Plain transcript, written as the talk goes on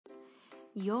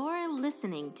You're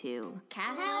listening to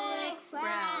Catholic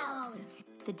Sprouts,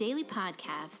 the daily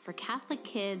podcast for Catholic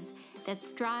kids that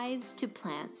strives to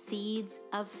plant seeds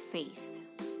of faith.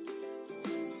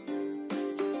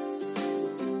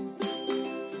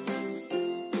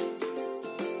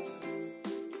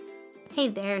 Hey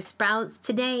there, Sprouts.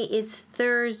 Today is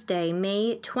Thursday,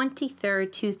 May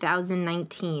 23rd,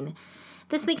 2019.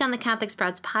 This week on the Catholic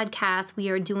Sprouts podcast, we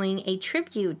are doing a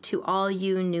tribute to all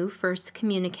you new First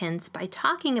Communicants by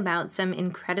talking about some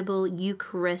incredible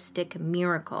Eucharistic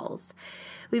miracles.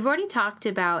 We've already talked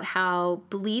about how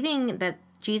believing that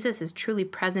Jesus is truly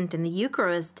present in the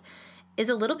Eucharist is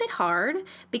a little bit hard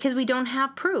because we don't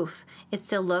have proof. It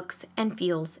still looks and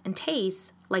feels and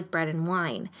tastes like bread and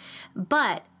wine.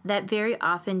 But that very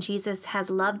often Jesus has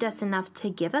loved us enough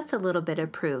to give us a little bit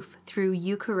of proof through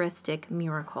Eucharistic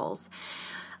miracles.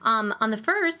 On the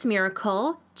first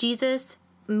miracle, Jesus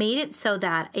made it so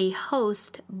that a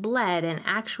host bled and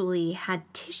actually had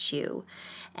tissue.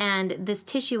 And this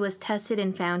tissue was tested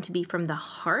and found to be from the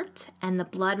heart, and the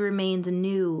blood remains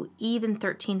new even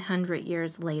 1,300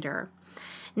 years later.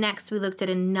 Next, we looked at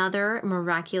another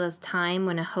miraculous time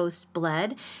when a host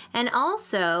bled, and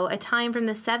also a time from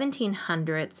the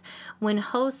 1700s when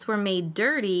hosts were made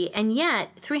dirty, and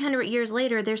yet 300 years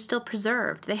later, they're still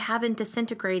preserved. They haven't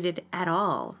disintegrated at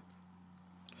all.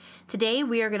 Today,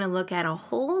 we are going to look at a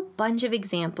whole bunch of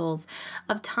examples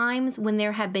of times when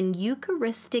there have been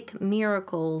Eucharistic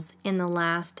miracles in the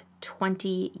last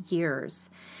 20 years.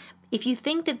 If you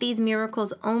think that these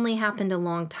miracles only happened a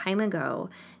long time ago,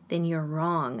 then you're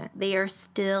wrong. They are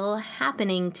still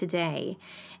happening today.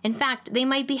 In fact, they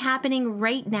might be happening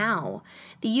right now.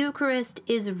 The Eucharist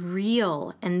is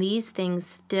real, and these things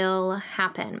still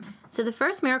happen. So the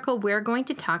first miracle we're going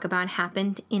to talk about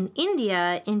happened in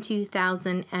India in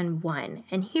 2001.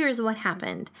 And here's what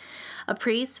happened. A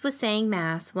priest was saying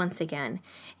Mass once again.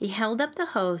 He held up the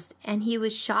host, and he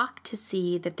was shocked to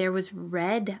see that there was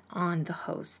red on the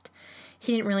host.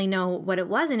 He didn't really know what it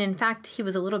was, and in fact, he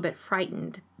was a little bit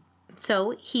frightened.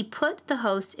 So he put the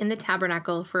host in the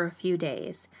tabernacle for a few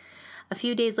days. A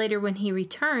few days later, when he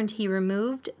returned, he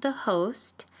removed the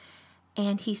host,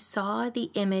 and he saw the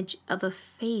image of a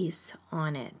face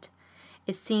on it.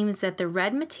 It seems that the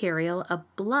red material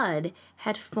of blood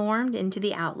had formed into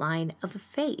the outline of a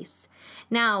face.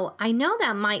 Now, I know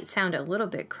that might sound a little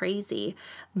bit crazy,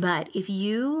 but if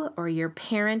you or your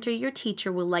parent or your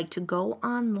teacher would like to go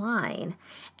online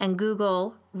and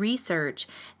Google research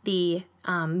the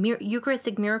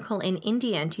Eucharistic miracle in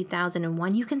India in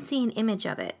 2001, you can see an image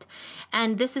of it.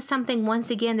 And this is something, once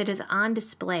again, that is on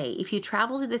display. If you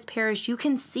travel to this parish, you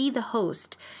can see the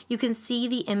host. You can see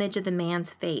the image of the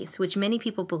man's face, which many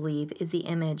people believe is the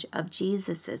image of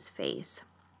Jesus's face.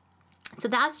 So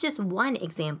that's just one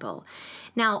example.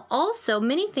 Now, also,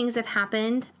 many things have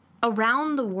happened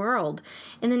around the world.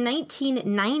 In the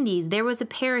 1990s, there was a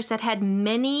parish that had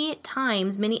many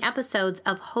episodes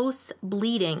of hosts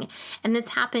bleeding, and this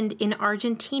happened in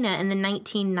Argentina in the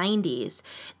 1990s.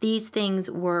 These things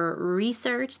were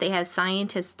researched. They had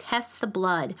scientists test the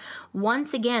blood.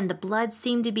 Once again, the blood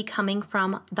seemed to be coming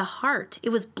from the heart. It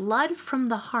was blood from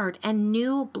the heart and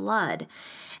new blood.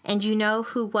 And you know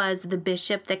who was the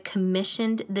bishop that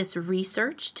commissioned this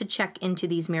research to check into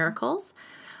these miracles?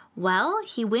 Well,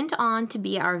 he went on to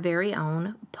be our very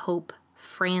own Pope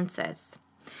Francis.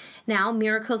 Now,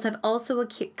 miracles have also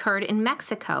occurred in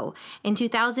Mexico. In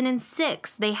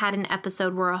 2006, they had an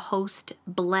episode where a host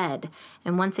bled.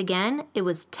 And once again, it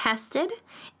was tested.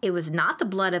 It was not the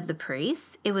blood of the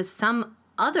priest. It was some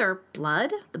other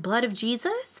blood, the blood of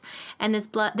Jesus. And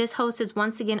this host is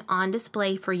once again on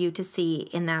display for you to see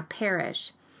in that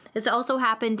parish. This also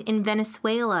happened in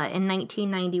Venezuela in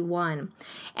 1991.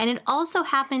 And it also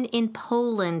happened in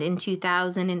Poland in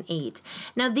 2008.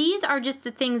 Now, these are just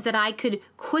the things that I could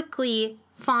quickly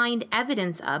find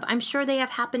evidence of. I'm sure they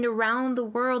have happened around the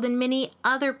world in many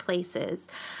other places.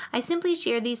 I simply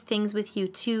share these things with you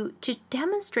to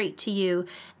demonstrate to you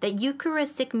that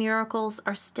Eucharistic miracles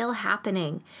are still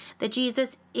happening, that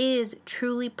Jesus is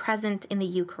truly present in the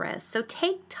Eucharist. So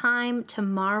take time to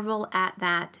marvel at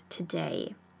that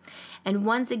today. And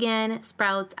once again,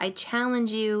 Sprouts, I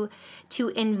challenge you to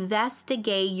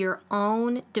investigate your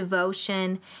own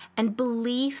devotion and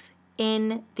belief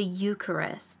in the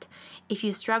Eucharist. If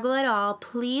you struggle at all,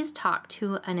 please talk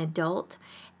to an adult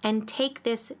and take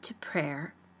this to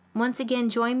prayer. Once again,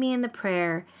 join me in the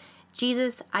prayer.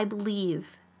 Jesus, I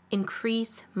believe.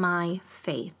 Increase my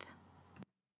faith.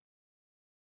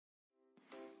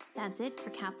 That's it for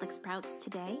Catholic Sprouts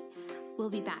today. We'll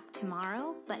be back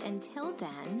tomorrow, but until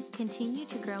then, continue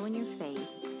to grow in your faith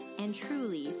and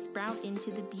truly sprout into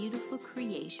the beautiful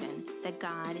creation that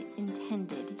God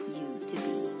intended you to be.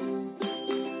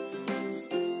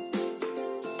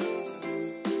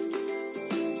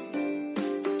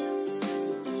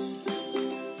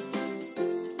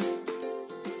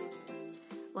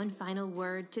 One final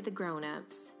word to the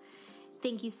grown-ups.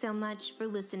 Thank you so much for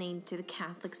listening to the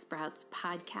Catholic Sprouts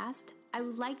podcast. I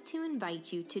would like to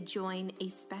invite you to join a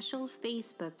special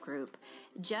Facebook group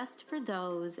just for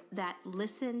those that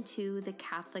listen to the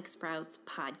Catholic Sprouts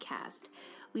podcast.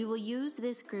 We will use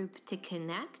this group to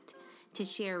connect, to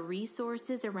share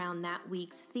resources around that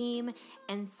week's theme,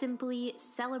 and simply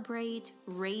celebrate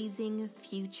raising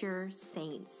future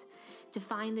saints. To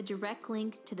find the direct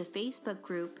link to the Facebook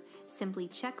group, simply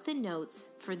check the notes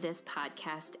for this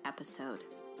podcast episode.